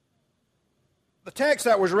The text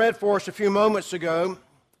that was read for us a few moments ago,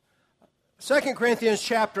 2 Corinthians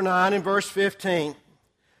chapter 9 and verse 15,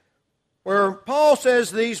 where Paul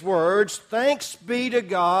says these words, "Thanks be to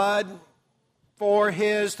God for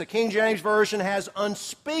His," the King James Version has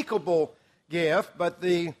unspeakable gift, but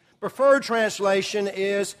the preferred translation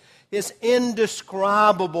is His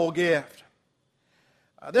indescribable gift.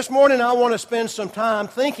 This morning I want to spend some time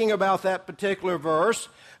thinking about that particular verse.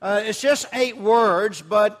 It's just 8 words,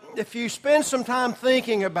 but if you spend some time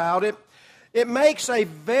thinking about it, it makes a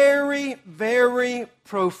very, very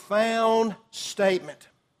profound statement.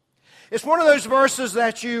 It's one of those verses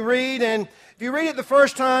that you read, and if you read it the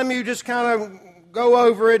first time, you just kind of go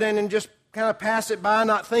over it and then just kind of pass it by,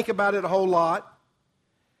 not think about it a whole lot.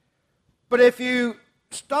 But if you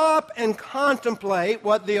stop and contemplate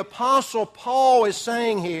what the Apostle Paul is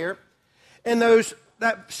saying here, in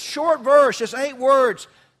that short verse, just 8 words,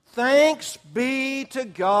 "Thanks be to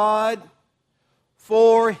God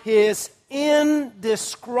for His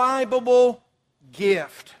indescribable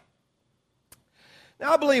gift."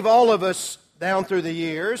 Now, I believe all of us down through the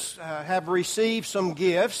years have received some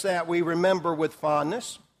gifts that we remember with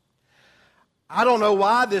fondness. I don't know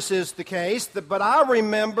why this is the case, but I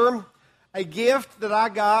remember a gift that I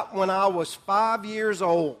got when I was 5 years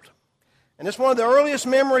old. And it's one of the earliest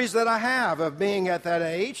memories that I have of being at that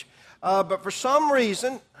age. But for some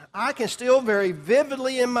reason, I can still very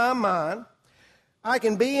vividly in my mind, I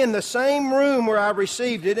can be in the same room where I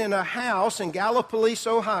received it in a house in Gallipolis,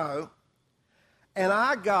 Ohio, and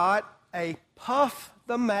I got a Puff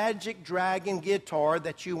the Magic Dragon guitar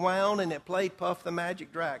that you wound and it played Puff the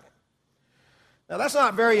Magic Dragon. Now, that's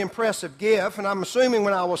not a very impressive gift, and I'm assuming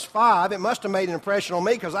when I was 5, it must have made an impression on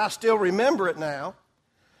me because I still remember it now,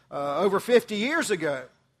 over 50 years ago.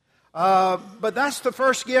 But that's the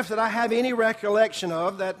first gift that I have any recollection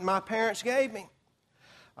of that my parents gave me.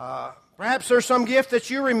 Perhaps there's some gift that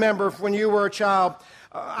you remember when you were a child.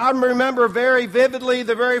 I remember very vividly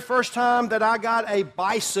the very first time that I got a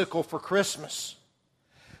bicycle for Christmas.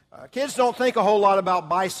 Kids don't think a whole lot about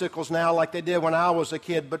bicycles now like they did when I was a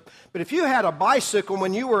kid, but if you had a bicycle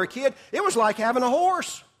when you were a kid, it was like having a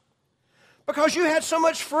horse because you had so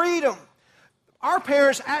much freedom. Our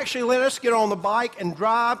parents actually let us get on the bike and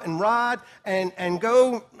drive and ride and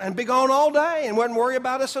go and be gone all day and wouldn't worry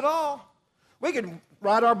about us at all. We could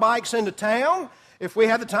ride our bikes into town. If we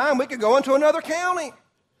had the time, we could go into another county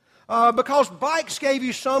because bikes gave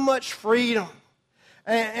you so much freedom.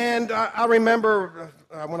 And I remember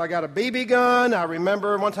when I got a BB gun. I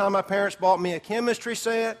remember one time my parents bought me a chemistry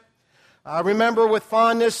set. I remember with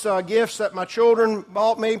fondness gifts that my children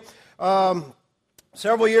bought me.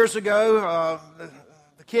 Several years ago,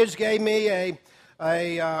 the kids gave me a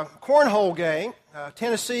cornhole game, a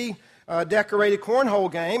Tennessee decorated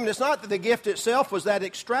cornhole game. And it's not that the gift itself was that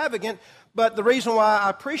extravagant, but the reason why I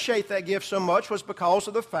appreciate that gift so much was because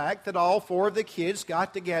of the fact that all 4 of the kids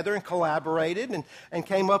got together and collaborated and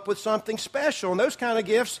came up with something special. And those kind of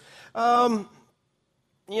gifts,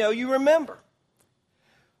 you remember.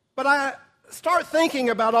 But I start thinking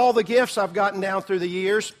about all the gifts I've gotten down through the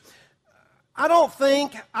years. I don't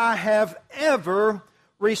think I have ever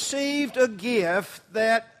received a gift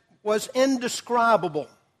that was indescribable.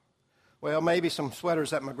 Well, maybe some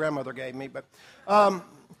sweaters that my grandmother gave me,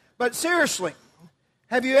 but seriously,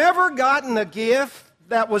 have you ever gotten a gift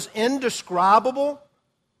that was indescribable?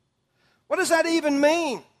 What does that even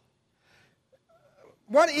mean?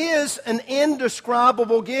 What is an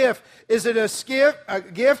indescribable gift? Is it a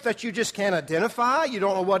gift that you just can't identify? You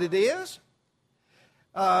don't know what it is?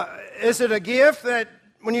 Is it a gift that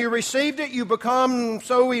when you received it, you become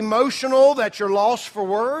so emotional that you're lost for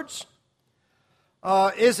words?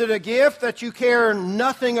 Is it a gift that you care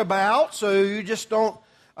nothing about, so you just don't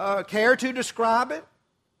care to describe it?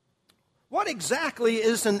 What exactly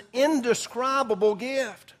is an indescribable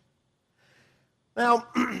gift? Now,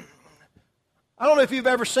 I don't know if you've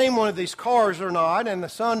ever seen one of these cars or not, and the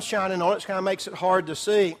sun's shining on it, it kind of makes it hard to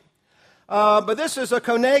see. But this is a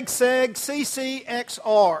Koenigsegg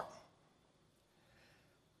CCXR.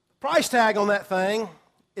 The price tag on that thing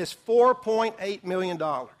is $4.8 million.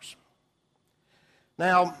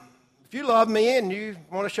 Now, if you love me and you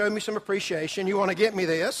want to show me some appreciation, you want to get me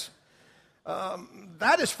this,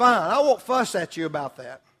 that is fine. I won't fuss at you about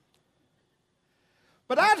that.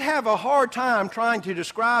 But I'd have a hard time trying to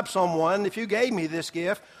describe someone, if you gave me this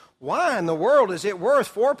gift, why in the world is it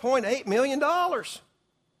worth $4.8 million?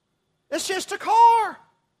 It's just a car.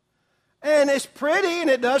 And it's pretty, and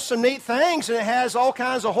it does some neat things, and it has all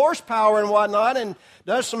kinds of horsepower and whatnot, and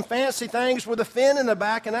does some fancy things with a fin in the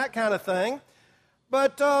back and that kind of thing.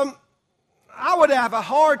 But I would have a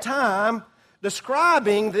hard time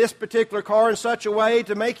describing this particular car in such a way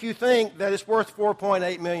to make you think that it's worth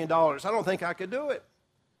 $4.8 million. I don't think I could do it.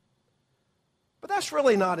 But that's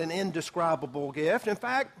really not an indescribable gift. In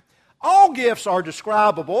fact, all gifts are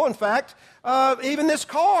describable. In fact, even this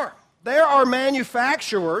car. There are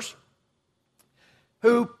manufacturers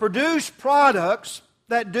who produce products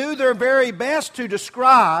that do their very best to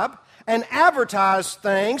describe and advertise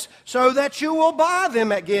things so that you will buy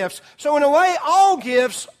them at gifts. So in a way, all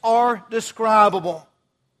gifts are describable.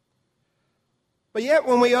 But yet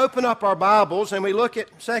when we open up our Bibles and we look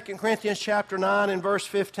at 2 Corinthians chapter 9 and verse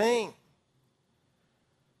 15,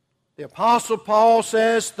 the Apostle Paul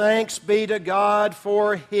says, "Thanks be to God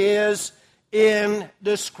for His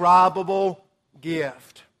indescribable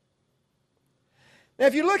gift." Now,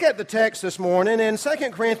 if you look at the text this morning in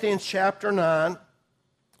 2 Corinthians chapter 9,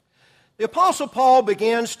 the Apostle Paul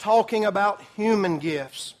begins talking about human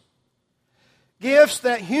gifts. Gifts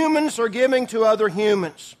that humans are giving to other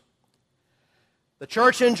humans. The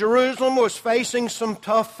church in Jerusalem was facing some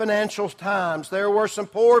tough financial times. There were some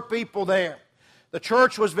poor people there. The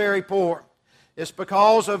church was very poor. It's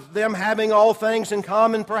because of them having all things in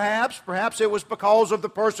common, perhaps. Perhaps it was because of the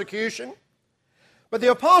persecution. But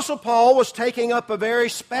the Apostle Paul was taking up a very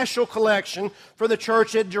special collection for the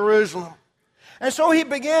church at Jerusalem. And so he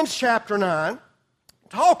begins chapter 9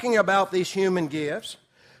 talking about these human gifts,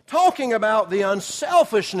 talking about the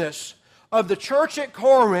unselfishness of the church at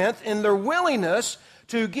Corinth in their willingness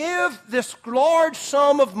to give this large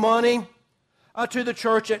sum of money to the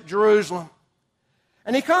church at Jerusalem.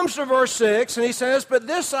 And he comes to verse 6 and he says, "But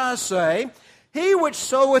this I say, he which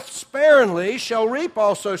soweth sparingly shall reap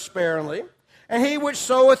also sparingly, and he which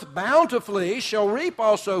soweth bountifully shall reap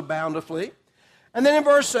also bountifully." And then in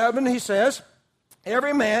verse 7 he says,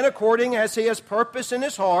 "Every man according as he has purpose in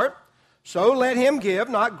his heart, so let him give,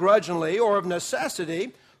 not grudgingly or of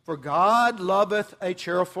necessity, for God loveth a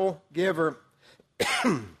cheerful giver."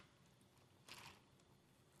 And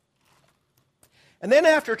then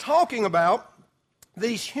after talking about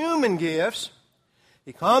these human gifts,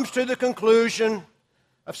 he comes to the conclusion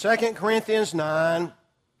of 2 Corinthians 9,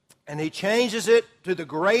 and he changes it to the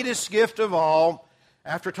greatest gift of all.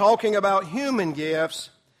 After talking about human gifts,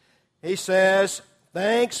 he says,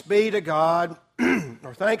 "Thanks be to God,"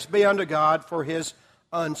 or "Thanks be unto God for His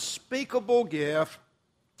unspeakable gift,"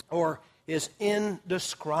 or His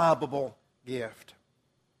indescribable gift.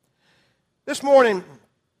 This morning,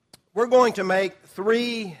 we're going to make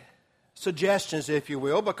 3 suggestions, if you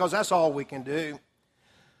will, because that's all we can do.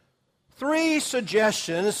 3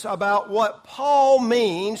 suggestions about what Paul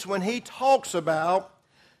means when he talks about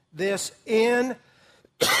this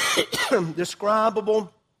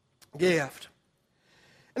indescribable gift.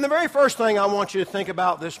 And the very first thing I want you to think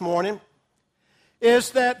about this morning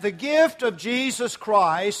is that the gift of Jesus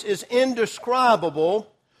Christ is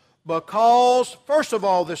indescribable because, first of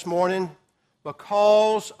all this morning,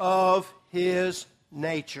 because of His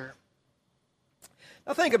nature.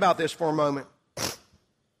 Now think about this for a moment.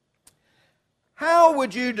 How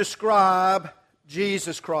would you describe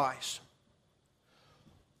Jesus Christ?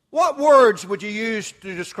 What words would you use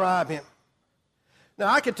to describe Him? Now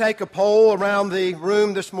I could take a poll around the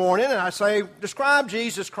room this morning and I say, describe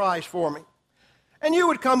Jesus Christ for me. And you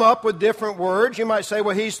would come up with different words. You might say,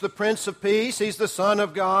 well, He's the Prince of Peace. He's the Son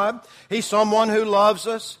of God. He's someone who loves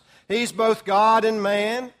us. He's both God and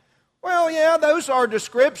man. Well, yeah, those are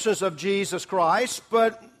descriptions of Jesus Christ,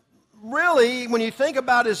 but really, when you think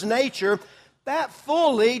about His nature, that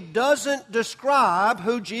fully doesn't describe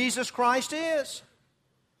who Jesus Christ is.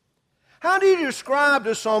 How do you describe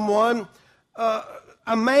to someone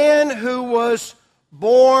a man who was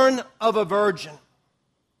born of a virgin?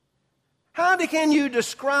 How can you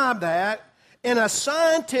describe that in a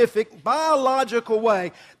scientific, biological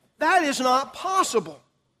way? That is not possible.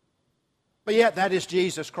 But yet that is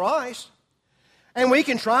Jesus Christ. And we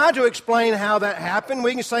can try to explain how that happened.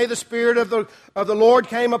 We can say the Spirit of the Lord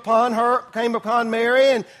came upon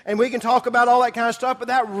Mary, and we can talk about all that kind of stuff, but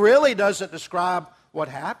that really doesn't describe what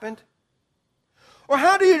happened. Or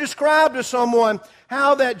how do you describe to someone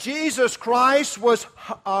how that Jesus Christ was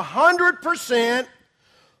 100%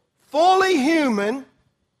 fully human,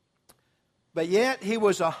 but yet He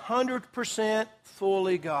was 100%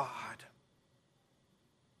 fully God?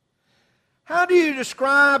 How do you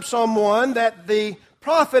describe someone that the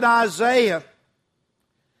prophet Isaiah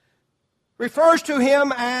refers to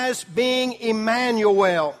Him as being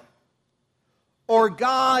Emmanuel, or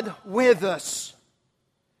God with us?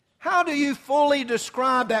 How do you fully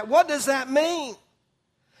describe that? What does that mean?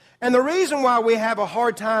 And the reason why we have a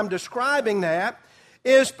hard time describing that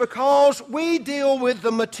is because we deal with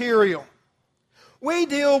the material. We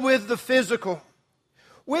deal with the physical.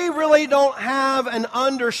 We really don't have an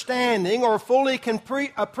understanding or fully can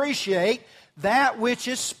appreciate that which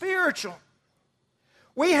is spiritual.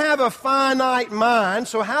 We have a finite mind,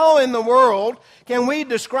 so how in the world can we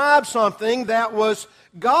describe something that was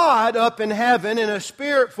God up in heaven in a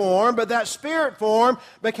spirit form, but that spirit form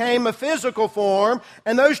became a physical form,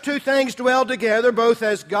 and those two things dwell together both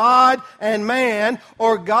as God and man,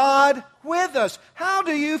 or God with us? How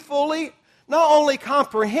do you fully not only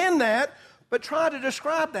comprehend that, but try to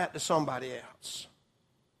describe that to somebody else?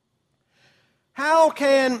 How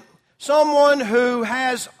can someone who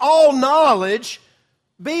has all knowledge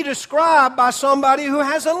be described by somebody who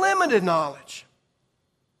has a limited knowledge?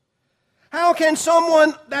 How can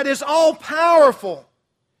someone that is all-powerful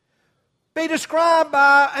be described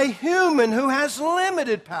by a human who has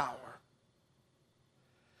limited power?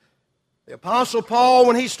 The Apostle Paul,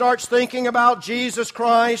 when he starts thinking about Jesus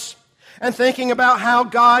Christ and thinking about how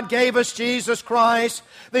God gave us Jesus Christ,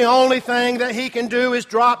 the only thing that he can do is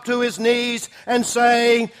drop to his knees and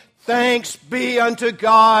say, "Thanks be unto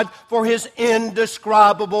God for his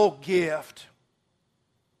indescribable gift."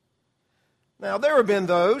 Now, there have been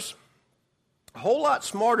those a whole lot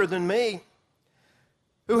smarter than me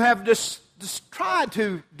who have tried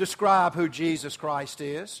to describe who Jesus Christ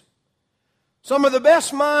is. Some of the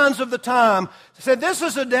best minds of the time said this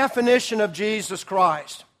is a definition of Jesus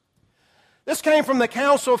Christ. This came from the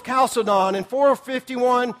Council of Chalcedon in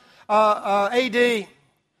 451 AD.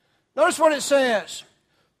 Notice what it says.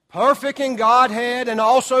 Perfect in Godhead and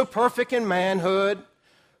also perfect in manhood,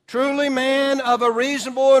 truly man of a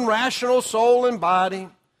reasonable and rational soul and body,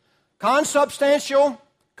 consubstantial,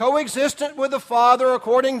 coexistent with the Father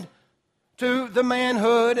according to the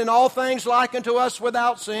manhood, and all things like unto us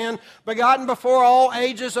without sin, begotten before all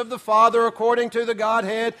ages of the Father according to the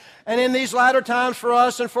Godhead, and in these latter times for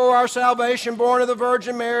us and for our salvation, born of the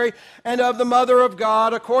Virgin Mary and of the Mother of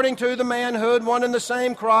God, according to the manhood, one and the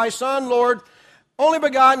same Christ, Son, Lord, only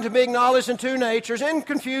begotten to be acknowledged in two natures,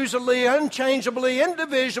 inconfusedly, unchangeably,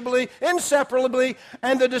 indivisibly, inseparably,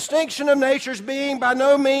 and the distinction of natures being by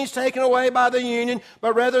no means taken away by the union,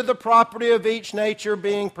 but rather the property of each nature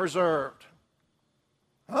being preserved.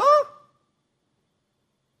 Huh?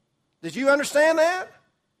 Did you understand that?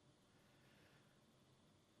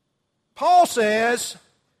 Paul says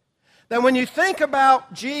that when you think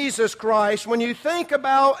about Jesus Christ, when you think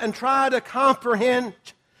about and try to comprehend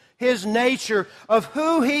his nature of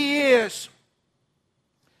who he is,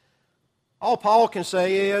 all Paul can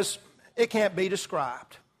say is, it can't be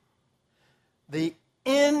described. The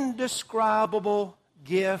indescribable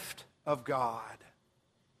gift of God.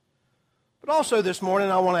 But also this morning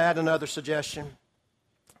I want to add another suggestion.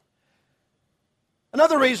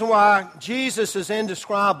 Another reason why Jesus is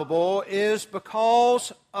indescribable is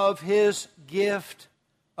because of his gift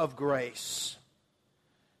of grace.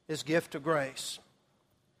 His gift of grace.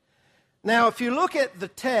 Now, if you look at the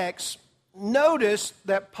text, notice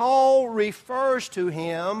that Paul refers to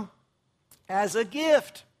him as a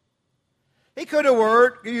gift. He could have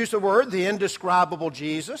used the word, the indescribable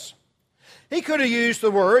Jesus. He could have used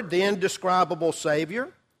the word, the indescribable Savior.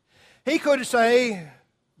 He could say,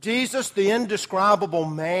 Jesus, the indescribable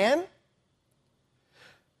man.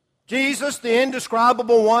 Jesus, the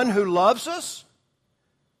indescribable one who loves us.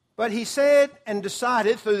 But he said and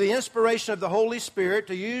decided through the inspiration of the Holy Spirit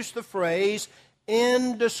to use the phrase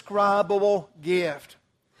indescribable gift.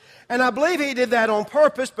 And I believe he did that on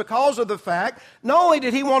purpose because of the fact, not only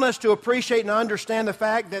did he want us to appreciate and understand the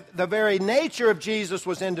fact that the very nature of Jesus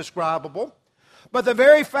was indescribable, but the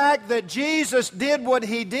very fact that Jesus did what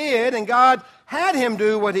he did and God had him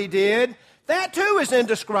do what he did, that too is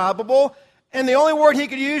indescribable. And the only word he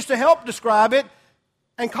could use to help describe it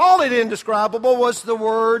and call it indescribable was the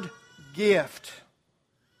word gift.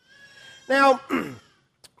 Now,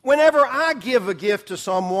 whenever I give a gift to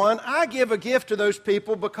someone, I give a gift to those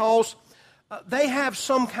people because they have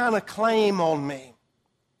some kind of claim on me.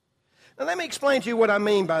 Now, let me explain to you what I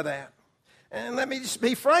mean by that. And let me just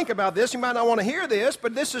be frank about this. You might not want to hear this,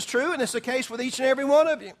 but this is true, and it's the case with each and every one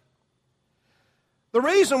of you. The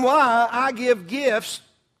reason why I give gifts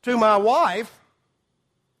to my wife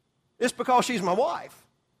is because she's my wife.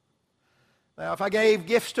 Now, if I gave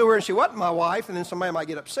gifts to her and she wasn't my wife, and then somebody might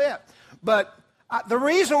get upset. But the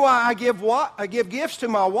reason why I give gifts to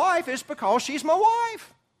my wife is because she's my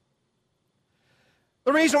wife.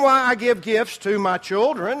 The reason why I give gifts to my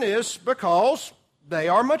children is because they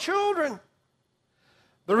are my children.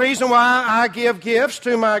 The reason why I give gifts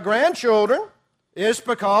to my grandchildren is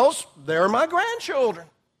because they're my grandchildren.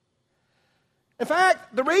 In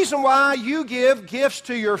fact, the reason why you give gifts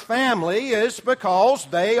to your family is because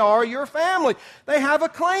they are your family. They have a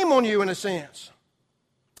claim on you in a sense.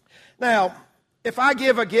 Now, if I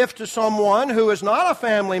give a gift to someone who is not a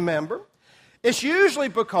family member, it's usually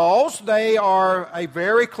because they are a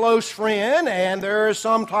very close friend and there is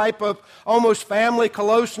some type of almost family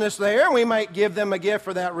closeness there. We might give them a gift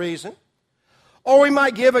for that reason. Or we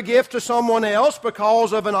might give a gift to someone else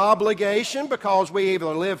because of an obligation, because we either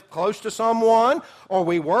live close to someone or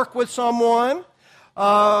we work with someone.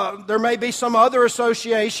 There may be some other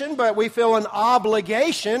association, but we feel an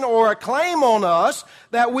obligation or a claim on us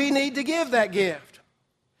that we need to give that gift.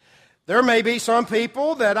 There may be some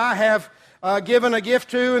people that I have given a gift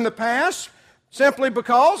to in the past simply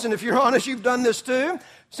because, and if you're honest, you've done this too,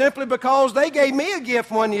 simply because they gave me a gift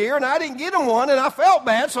one year and I didn't get them one and I felt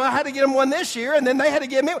bad, so I had to get them one this year and then they had to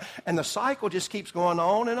give me one. And the cycle just keeps going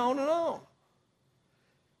on and on and on.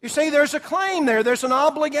 You see, there's a claim there. There's an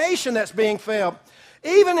obligation that's being felt.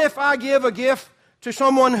 Even if I give a gift to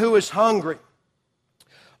someone who is hungry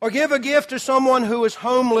or give a gift to someone who is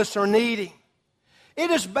homeless or needy, it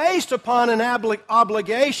is based upon an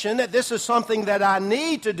obligation that this is something that I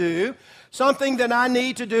need to do, something that I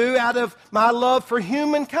need to do out of my love for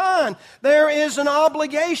humankind. There is an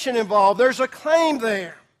obligation involved. There's a claim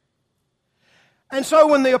there. And so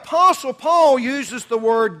when the Apostle Paul uses the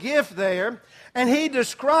word gift there, and he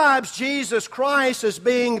describes Jesus Christ as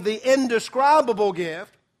being the indescribable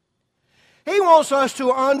gift, he wants us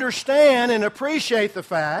to understand and appreciate the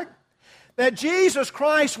fact that Jesus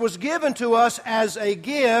Christ was given to us as a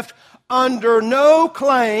gift under no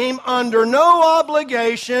claim, under no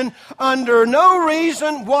obligation, under no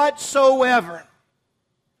reason whatsoever.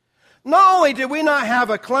 Not only did we not have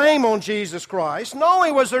a claim on Jesus Christ, not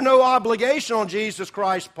only was there no obligation on Jesus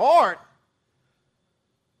Christ's part,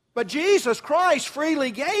 but Jesus Christ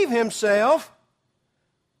freely gave himself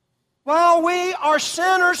while we are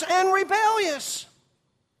sinners and rebellious.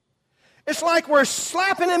 It's like we're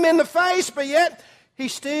slapping him in the face, but yet he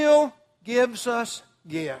still gives us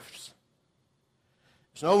gifts.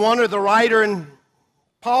 It's no wonder the writer in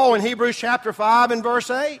Paul in Hebrews chapter 5 and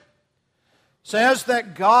verse 8 says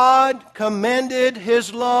that God commended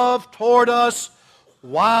his love toward us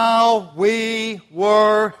while we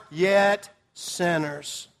were yet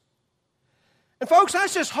sinners. And folks,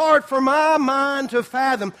 that's just hard for my mind to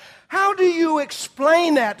fathom. How do you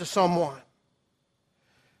explain that to someone?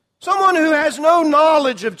 Someone who has no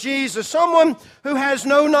knowledge of Jesus, someone who has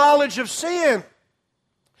no knowledge of sin.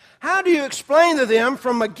 How do you explain to them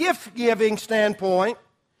from a gift-giving standpoint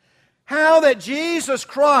how that Jesus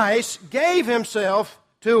Christ gave himself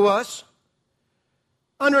to us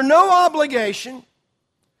under no obligation,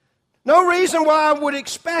 no reason why I would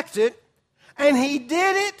expect it, and he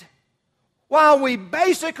did it while we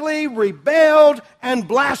basically rebelled and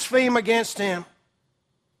blasphemed against him?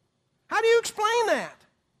 How do you explain that?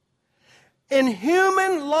 In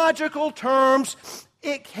human logical terms,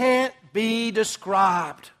 it can't be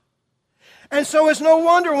described. And so it's no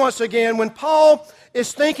wonder, once again, when Paul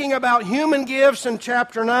is thinking about human gifts in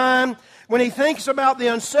chapter 9, when he thinks about the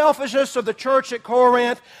unselfishness of the church at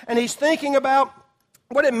Corinth, and he's thinking about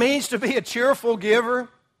what it means to be a cheerful giver,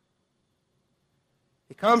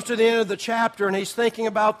 he comes to the end of the chapter and he's thinking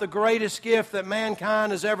about the greatest gift that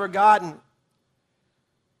mankind has ever gotten.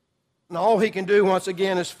 And all he can do once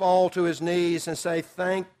again is fall to his knees and say,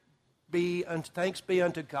 thanks be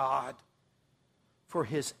unto God for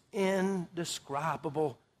his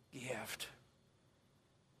indescribable gift.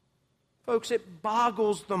 Folks, it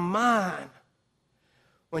boggles the mind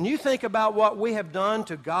when you think about what we have done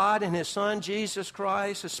to God and his Son, Jesus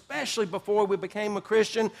Christ, especially before we became a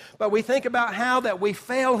Christian, but we think about how that we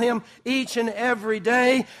fail him each and every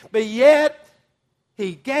day, but yet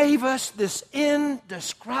he gave us this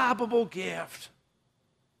indescribable gift.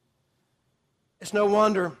 It's no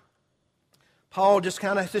wonder Paul just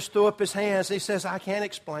kind of threw up his hands. He says, I can't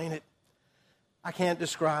explain it. I can't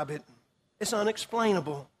describe it. It's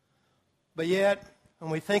unexplainable. But yet, when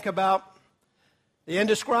we think about the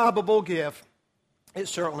indescribable gift, it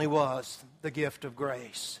certainly was the gift of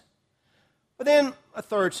grace. But then a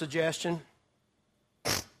third suggestion,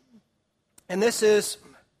 and this is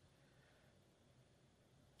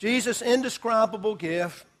Jesus' indescribable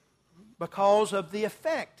gift because of the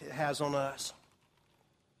effect it has on us.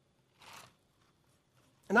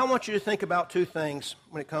 And I want you to think about two things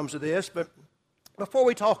when it comes to this, but before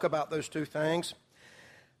we talk about those two things,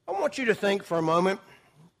 I want you to think for a moment,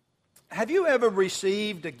 have you ever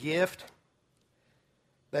received a gift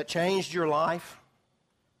that changed your life?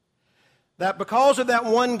 That because of that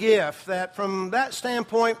one gift, that from that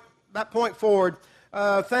standpoint, that point forward,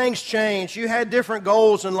 things changed. You had different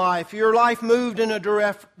goals in life. Your life moved in a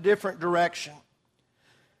different direction.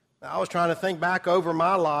 I was trying to think back over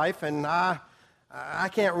my life, and I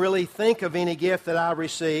can't really think of any gift that I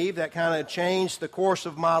received that kind of changed the course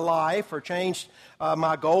of my life or changed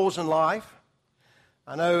my goals in life.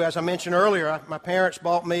 I know, as I mentioned earlier, my parents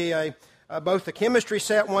bought me both a chemistry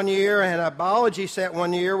set one year and a biology set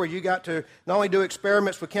one year where you got to not only do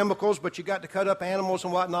experiments with chemicals, but you got to cut up animals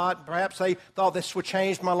and whatnot. Perhaps they thought this would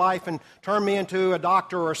change my life and turn me into a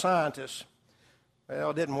doctor or a scientist.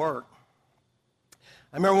 Well, it didn't work.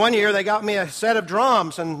 I remember one year they got me a set of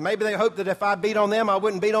drums, and maybe they hoped that if I beat on them, I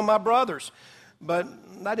wouldn't beat on my brothers. But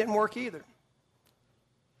that didn't work either.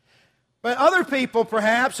 But other people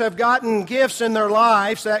perhaps have gotten gifts in their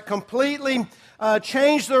lives that completely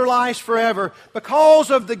changed their lives forever.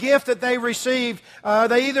 Because of the gift that they received,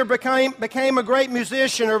 they either became a great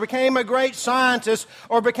musician or became a great scientist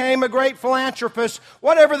or became a great philanthropist,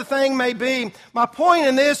 whatever the thing may be. My point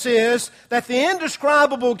in this is that the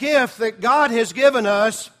indescribable gift that God has given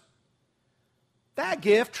us, that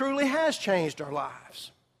gift truly has changed our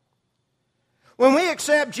lives. When we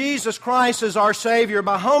accept Jesus Christ as our Savior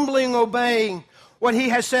by humbly obeying what He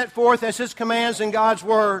has set forth as His commands in God's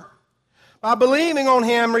Word, by believing on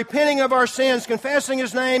Him, repenting of our sins, confessing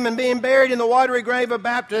His name, and being buried in the watery grave of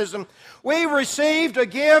baptism, we've received a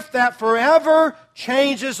gift that forever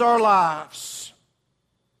changes our lives.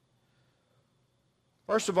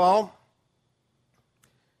 First of all,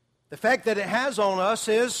 the effect that it has on us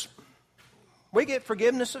is we get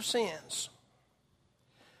forgiveness of sins.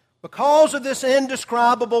 Because of this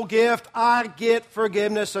indescribable gift, I get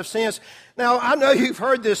forgiveness of sins. Now, I know you've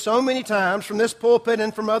heard this so many times from this pulpit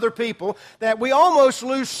and from other people that we almost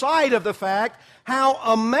lose sight of the fact how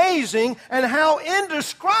amazing and how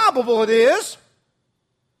indescribable it is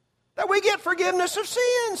that we get forgiveness of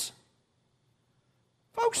sins.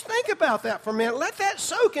 Folks, think about that for a minute. Let that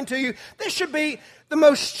soak into you. This should be the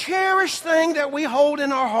most cherished thing that we hold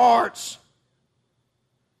in our hearts.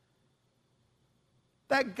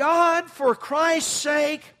 That God, for Christ's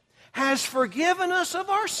sake, has forgiven us of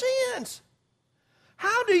our sins.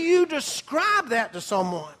 How do you describe that to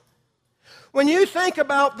someone? When you think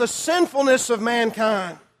about the sinfulness of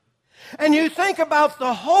mankind, and you think about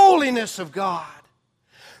the holiness of God,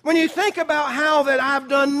 when you think about how that I've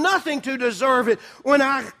done nothing to deserve it, when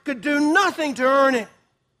I could do nothing to earn it,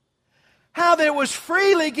 how that it was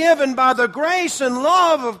freely given by the grace and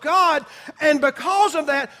love of God, and because of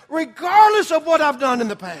that, regardless of what I've done in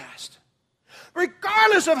the past,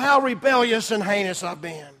 regardless of how rebellious and heinous I've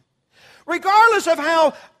been, regardless of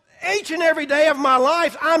how each and every day of my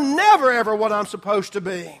life I'm never ever what I'm supposed to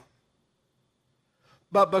be,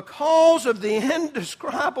 but because of the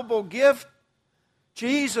indescribable gift,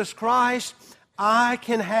 Jesus Christ, I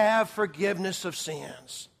can have forgiveness of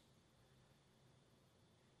sins.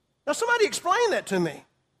 Now, somebody explain that to me.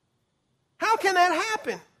 How can that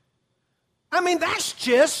happen? I mean, that's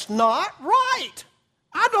just not right.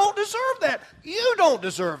 I don't deserve that. You don't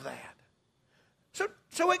deserve that.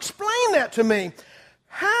 So explain that to me.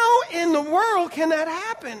 How in the world can that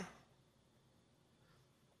happen?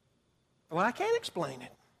 Well, I can't explain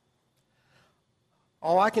it.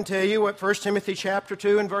 All I can tell you what 1 Timothy chapter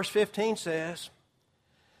 2 and verse 15 says.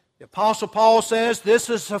 The Apostle Paul says, "This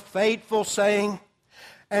is a faithful saying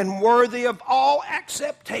and worthy of all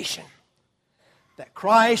acceptation, that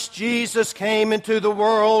Christ Jesus came into the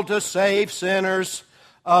world to save sinners,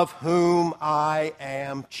 of whom I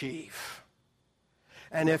am chief."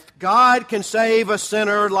 And if God can save a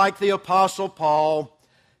sinner like the Apostle Paul,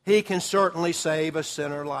 He can certainly save a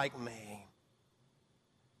sinner like me.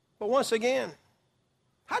 But once again,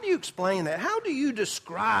 how do you explain that? How do you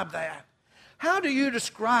describe that? How do you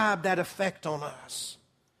describe that effect on us?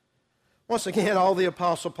 Once again, all the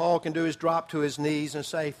Apostle Paul can do is drop to his knees and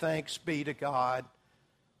say, "Thanks be to God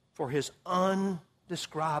for His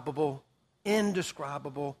undescribable,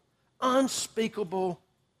 indescribable, unspeakable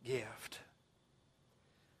gift."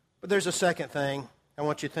 But there's a second thing I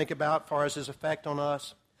want you to think about as far as His effect on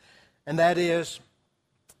us, and that is,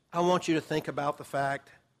 I want you to think about the fact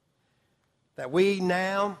that we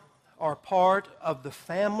now are part of the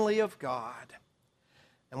family of God.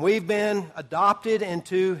 And we've been adopted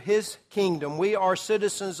into His kingdom. We are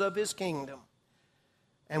citizens of His kingdom.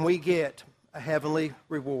 And we get a heavenly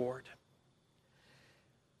reward.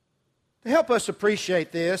 To help us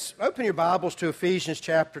appreciate this, open your Bibles to Ephesians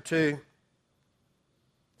chapter 2.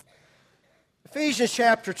 Ephesians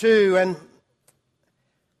chapter 2, and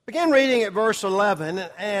begin reading at verse 11.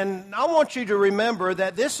 And I want you to remember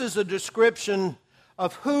that this is a description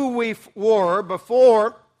of who we were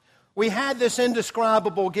before we had this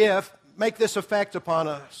indescribable gift make this effect upon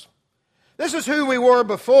us. This is who we were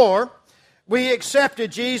before we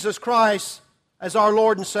accepted Jesus Christ as our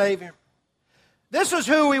Lord and Savior. This is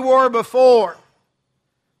who we were before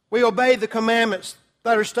we obeyed the commandments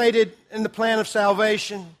that are stated in the plan of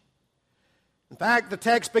salvation. In fact, the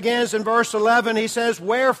text begins in verse 11. He says,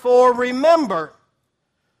 "Wherefore remember."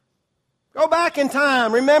 Go back in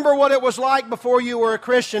time. Remember what it was like before you were a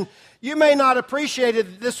Christian. You may not appreciate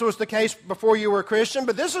that this was the case before you were a Christian,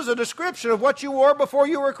 but this is a description of what you were before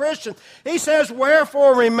you were a Christian. He says,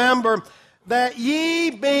 "Wherefore remember that ye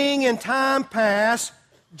being in time past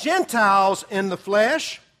Gentiles in the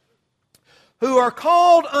flesh, who are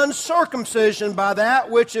called uncircumcision by that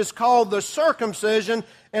which is called the circumcision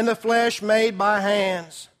in the flesh made by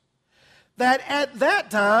hands. That at that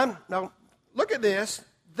time," now look at this,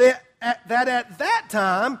 that at that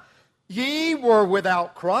time ye were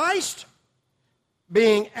without Christ,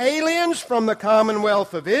 being aliens from the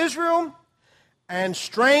commonwealth of Israel, and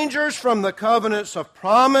strangers from the covenants of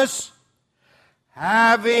promise,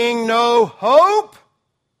 having no hope,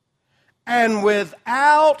 and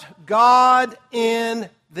without God in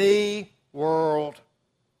the world.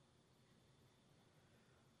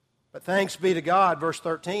 But thanks be to God, verse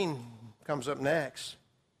 13 comes up next.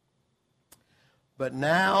 "But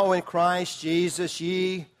now in Christ Jesus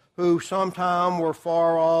ye who sometime were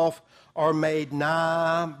far off are made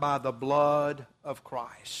nigh by the blood of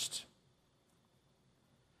Christ."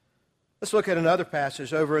 Let's look at another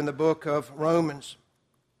passage over in the book of Romans.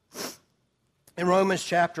 In Romans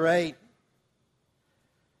chapter 8.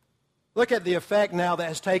 Look at the effect now that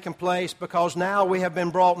has taken place because now we have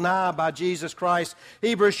been brought nigh by Jesus Christ.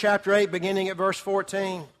 Hebrews chapter 8 beginning at verse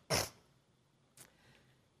 14.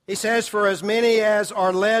 He says, "For as many as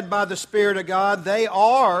are led by the Spirit of God, they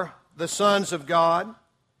are the sons of God.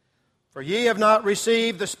 For ye have not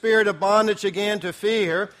received the spirit of bondage again to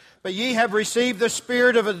fear, but ye have received the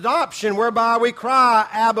spirit of adoption, whereby we cry,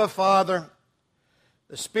 Abba, Father.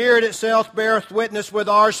 The Spirit itself beareth witness with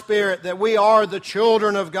our spirit that we are the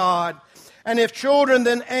children of God. And if children,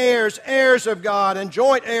 then heirs, heirs of God, and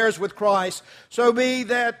joint heirs with Christ. So be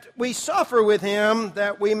that we suffer with him,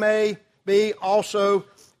 that we may be also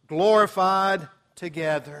glorified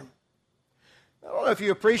together." I don't know if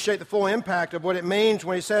you appreciate the full impact of what it means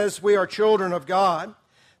when he says we are children of God,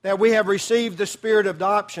 that we have received the spirit of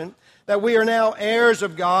adoption, that we are now heirs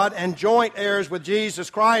of God and joint heirs with Jesus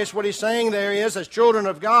Christ. What he's saying there is, as children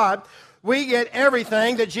of God, we get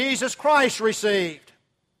everything that Jesus Christ received.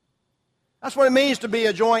 That's what it means to be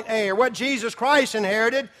a joint heir. What Jesus Christ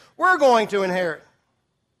inherited, we're going to inherit.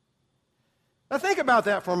 Now think about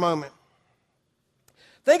that for a moment.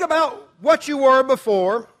 Think about what you were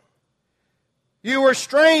before. You were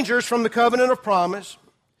strangers from the covenant of promise.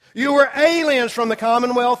 You were aliens from the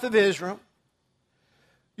commonwealth of Israel.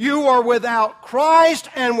 You were without Christ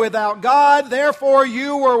and without God. Therefore,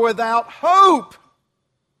 you were without hope.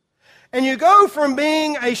 And you go from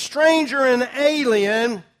being a stranger and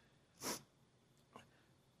alien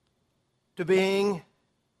to being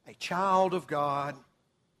a child of God,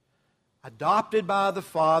 adopted by the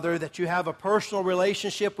Father, that you have a personal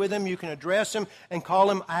relationship with Him. You can address Him and call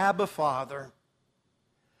Him Abba, Father.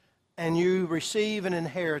 And you receive an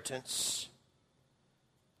inheritance,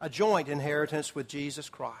 a joint inheritance with Jesus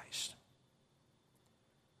Christ.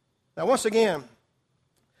 Now, once again,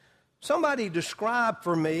 somebody describe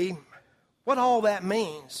for me what all that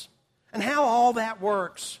means and how all that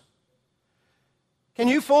works. Can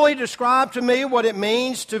you fully describe to me what it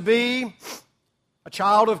means to be a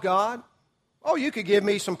child of God? Oh, you could give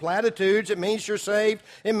me some platitudes. It means you're saved.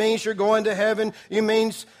 It means you're going to heaven. It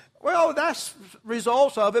means, well, that's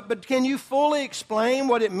results of it. But can you fully explain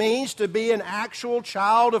what it means to be an actual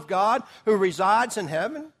child of God who resides in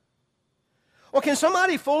heaven? Well, can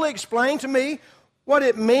somebody fully explain to me what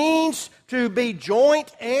it means to be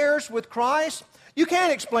joint heirs with Christ? You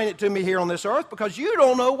can't explain it to me here on this earth because you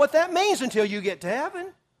don't know what that means until you get to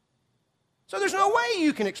heaven. So there's no way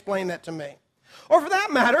you can explain that to me. Or for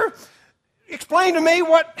that matter, explain to me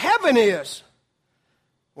what heaven is.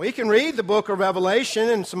 We can read the book of Revelation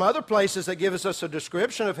and some other places that give us a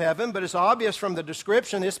description of heaven, but it's obvious from the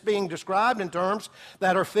description it's being described in terms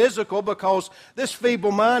that are physical because this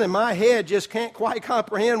feeble mind in my head just can't quite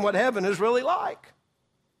comprehend what heaven is really like.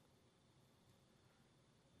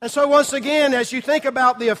 And so once again, as you think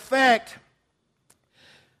about the effect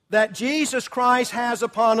that Jesus Christ has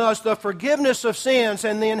upon us, the forgiveness of sins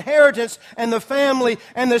and the inheritance and the family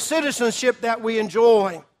and the citizenship that we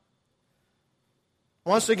enjoy,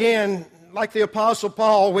 once again, like the Apostle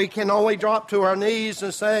Paul, we can only drop to our knees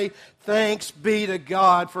and say, thanks be to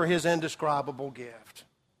God for His indescribable gift.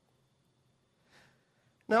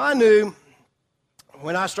 Now, I knew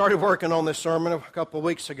when I started working on this sermon a couple of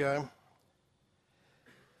weeks ago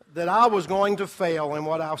that I was going to fail in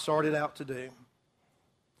what I started out to do.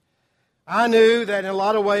 I knew that in a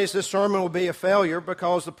lot of ways this sermon will be a failure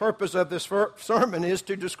because the purpose of this sermon is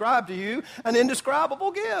to describe to you an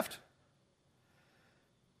indescribable gift.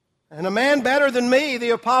 And a man better than me,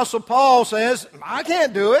 the Apostle Paul, says, I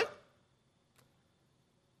can't do it.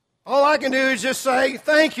 All I can do is just say,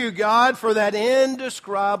 thank you, God, for that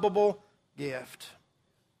indescribable gift.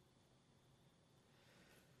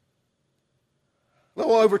 A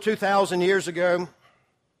little over 2,000 years ago,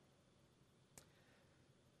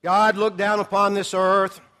 God looked down upon this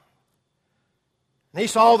earth, and He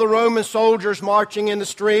saw the Roman soldiers marching in the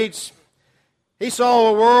streets. He saw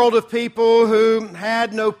a world of people who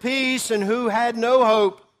had no peace and who had no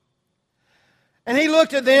hope. And He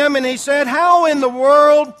looked at them and He said, how in the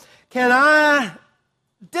world can I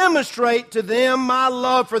demonstrate to them my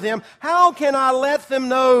love for them? How can I let them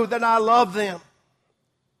know that I love them?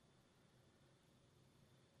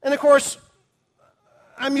 And of course,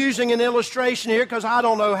 I'm using an illustration here because I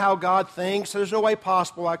don't know how God thinks. There's no way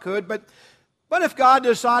possible I could. But if God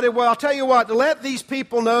decided, well, I'll tell you what, to let these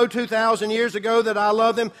people know 2,000 years ago that I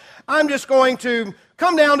love them, I'm just going to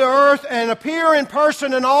come down to earth and appear in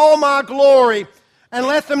person in all my glory and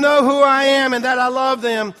let them know who I am and that I love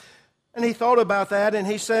them. And He thought about that and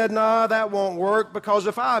He said, no, that won't work because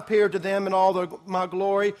if I appear to them in all my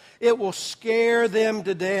glory, it will scare them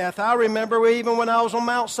to death. I remember even when I was on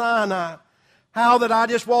Mount Sinai, how that I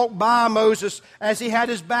just walked by Moses as he had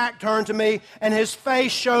his back turned to me and his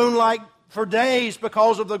face shone like for days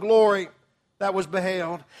because of the glory that was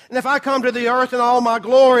beheld. And if I come to the earth in all my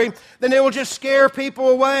glory, then it will just scare people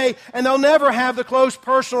away and they'll never have the close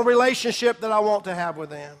personal relationship that I want to have with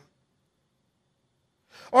them.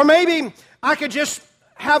 Or maybe I could just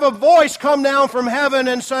have a voice come down from heaven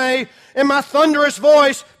and say, in my thunderous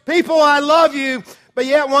voice, people, I love you. But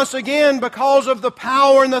yet, once again, because of the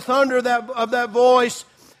power and the thunder of that voice,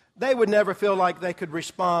 they would never feel like they could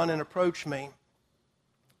respond and approach me.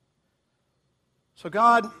 So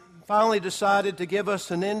God finally decided to give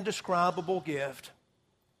us an indescribable gift.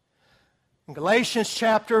 In Galatians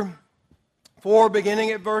chapter 4,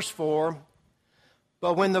 beginning at verse 4,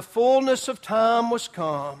 but when the fullness of time was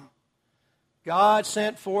come, God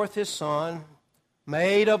sent forth His Son,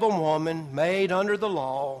 made of a woman, made under the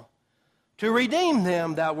law, to redeem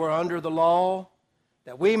them that were under the law,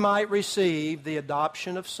 that we might receive the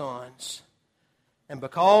adoption of sons. And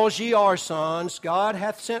because ye are sons, God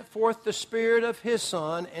hath sent forth the Spirit of His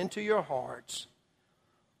Son into your hearts,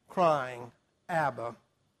 crying, Abba,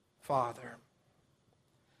 Father.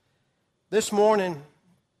 This morning,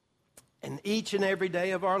 and each and every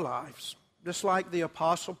day of our lives, just like the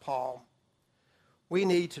Apostle Paul, we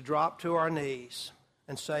need to drop to our knees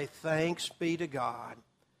and say, thanks be to God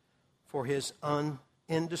for His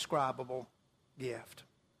indescribable gift.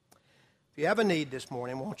 If you have a need this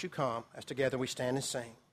morning, won't you come as together we stand and sing?